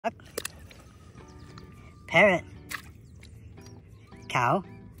Parrot, cow,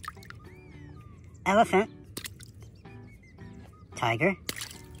 elephant, tiger,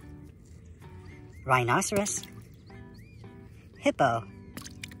 rhinoceros, hippo,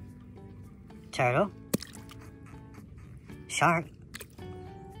 turtle, shark,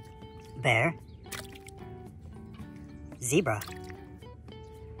 bear, zebra,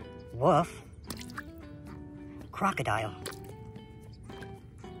 wolf, crocodile,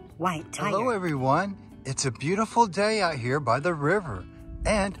 white tiger. Hello everyone, it's a beautiful day out here by the river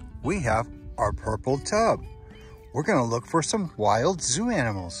and we have our purple tub. We're gonna look for some wild zoo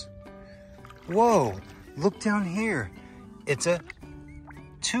animals. Whoa, look down here. It's a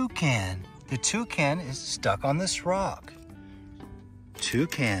toucan. The toucan is stuck on this rock.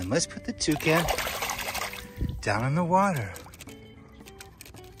 Toucan, let's put the toucan down in the water.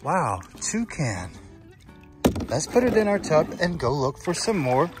 Wow, toucan. Let's put it in our tub and go look for some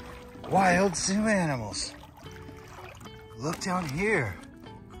more wild zoo animals. Look down here.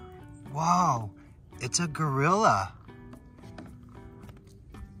 Wow, it's a gorilla.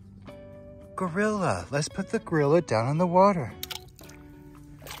 Gorilla, let's put the gorilla down in the water.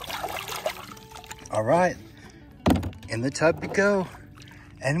 All right, in the tub we go.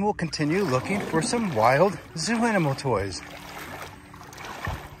 And we'll continue looking for some wild zoo animal toys.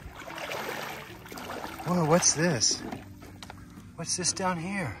 Whoa, what's this? What's this down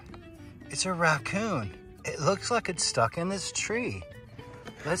here? It's a raccoon. It looks like it's stuck in this tree.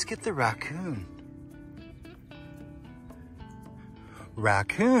 Let's get the raccoon.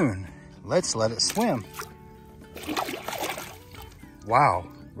 Raccoon, let's let it swim. Wow,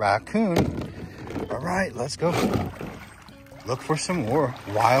 raccoon. All right, let's go look for some more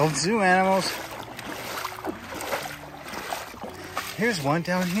wild zoo animals. Here's one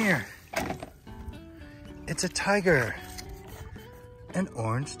down here. It's a tiger, an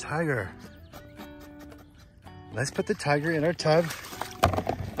orange tiger. Let's put the tiger in our tub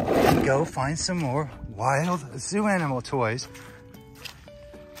and go find some more wild zoo animal toys.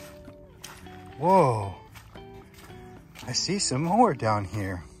 Whoa, I see some more down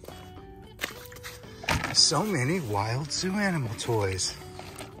here. So many wild zoo animal toys.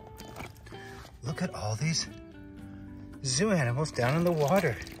 Look at all these zoo animals down in the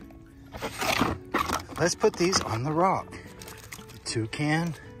water. Let's put these on the rock. The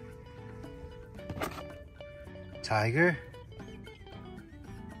toucan, tiger,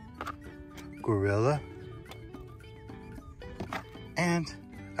 gorilla, and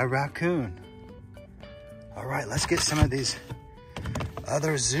a raccoon. All right, let's get some of these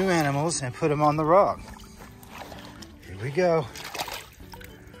other zoo animals and put them on the rock. Here we go.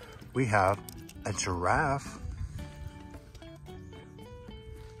 We have a giraffe,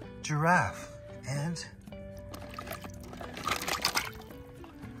 and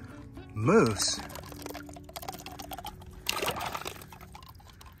moose.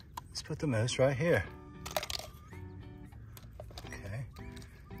 Let's put the moose right here. Okay,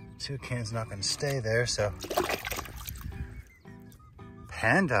 toucan's not gonna stay there, so.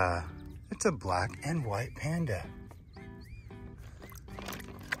 Panda, it's a black and white panda.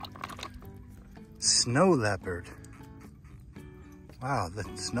 Snow leopard. Wow, the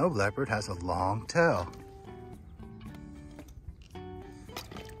snow leopard has a long tail.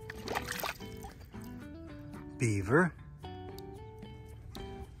 Beaver.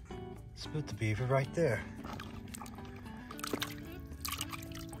 Let's put the beaver right there.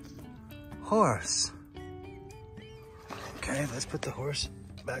 Horse. Okay, let's put the horse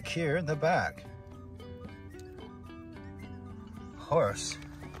back here in the back. Horse.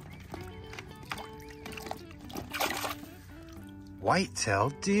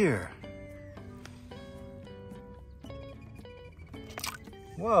 White-tailed deer.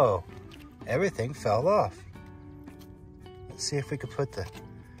 Whoa, everything fell off. Let's see if we could put the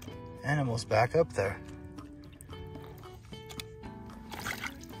animals back up there.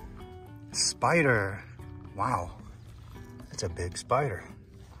 Spider. Wow, that's a big spider.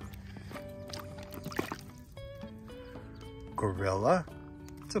 Gorilla.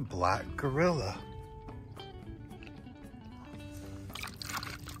 It's a black gorilla.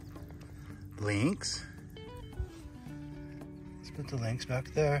 Lynx. Let's put the lynx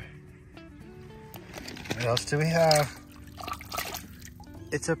back there. What else do we have?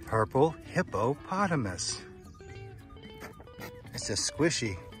 It's a purple hippopotamus. It's a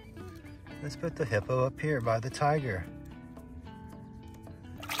squishy. Let's put the hippo up here by the tiger.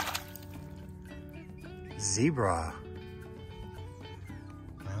 Zebra.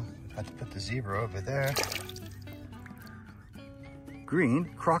 Well, I have to put the zebra over there. Green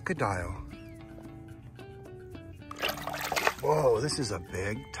crocodile. Whoa, this is a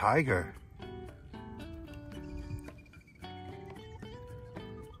big tiger.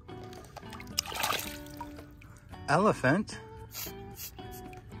 Elephant.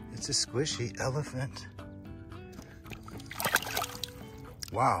 It's a squishy elephant.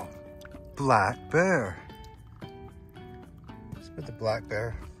 Wow, black bear. Let's put the black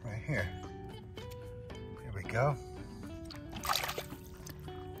bear right here. Here we go.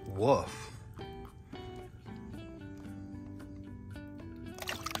 Wolf.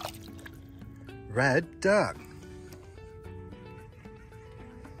 Red duck.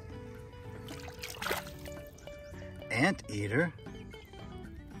 Anteater.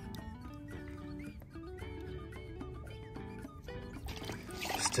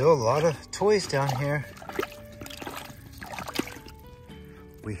 Still a lot of toys down here.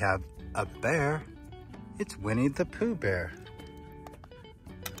 We have a bear. It's Winnie the Pooh bear.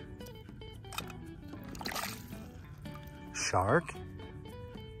 Shark.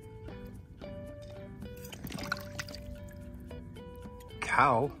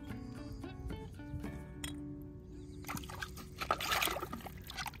 Cow.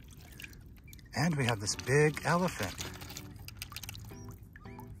 And we have this big elephant.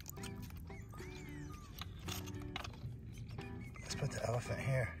 Let's put the elephant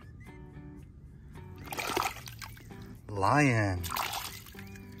here. Lion.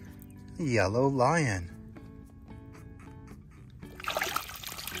 Yellow lion.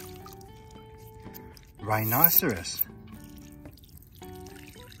 Rhinoceros.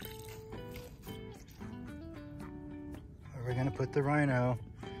 We're gonna put the rhino.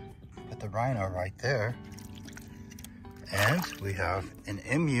 Put the rhino right there. And we have an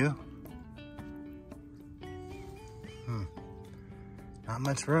emu. Not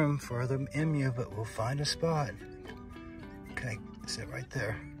much room for the emu, but we'll find a spot. Okay, sit right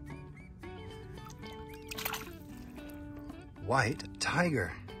there. White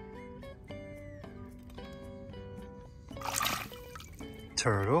tiger.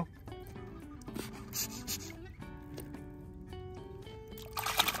 Turtle.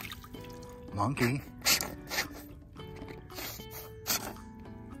 Monkey.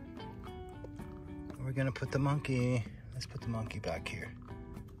 We're gonna put the monkey. Let's put the monkey back here.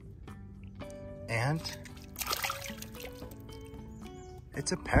 And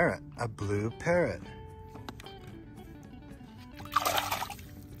it's a parrot, a blue parrot.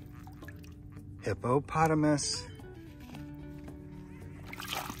 Hippopotamus.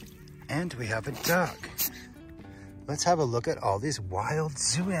 And we have a duck. Let's have a look at all these wild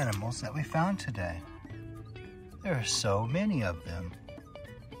zoo animals that we found today. There are so many of them.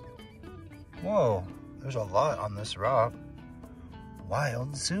 Whoa, there's a lot on this rock.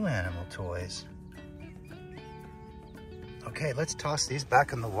 Wild zoo animal toys. Okay, let's toss these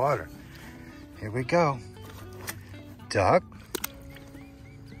back in the water. Here we go. Duck.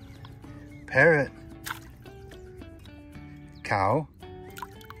 Parrot. Cow.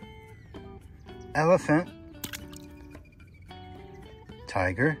 Elephant.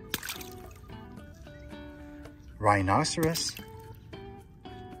 Tiger. Rhinoceros.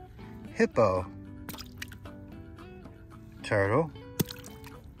 Hippo. Turtle.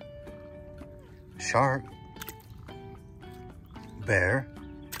 Shark. Bear.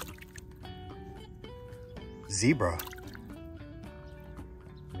 Zebra.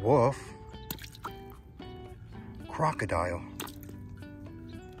 Wolf. Crocodile.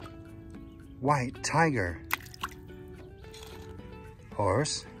 White tiger.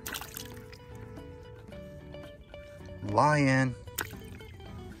 Horse. Lion.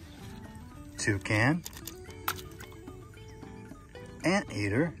 Toucan.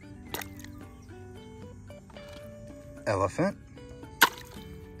 Anteater. Elephant.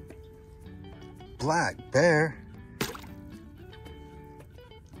 Black bear.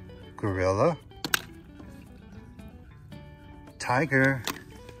 Gorilla. Tiger.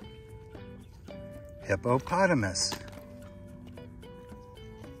 Hippopotamus.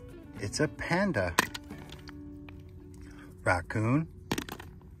 It's a panda. Raccoon.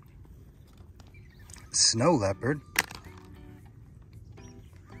 Snow leopard.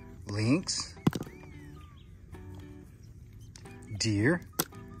 Lynx. Deer.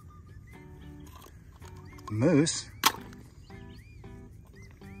 Moose.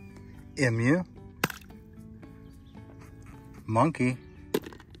 Emu. Monkey.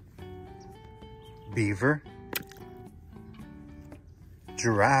 Beaver.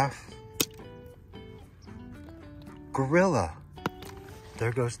 Giraffe. Gorilla.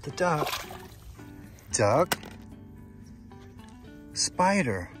 There goes the duck. Duck.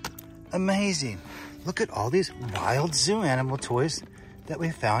 Spider. Amazing. Look at all these wild zoo animal toys that we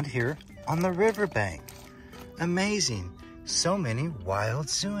found here on the riverbank. Amazing. so many wild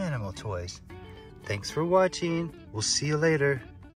zoo animal toys. Thanks for watching. We'll see you later.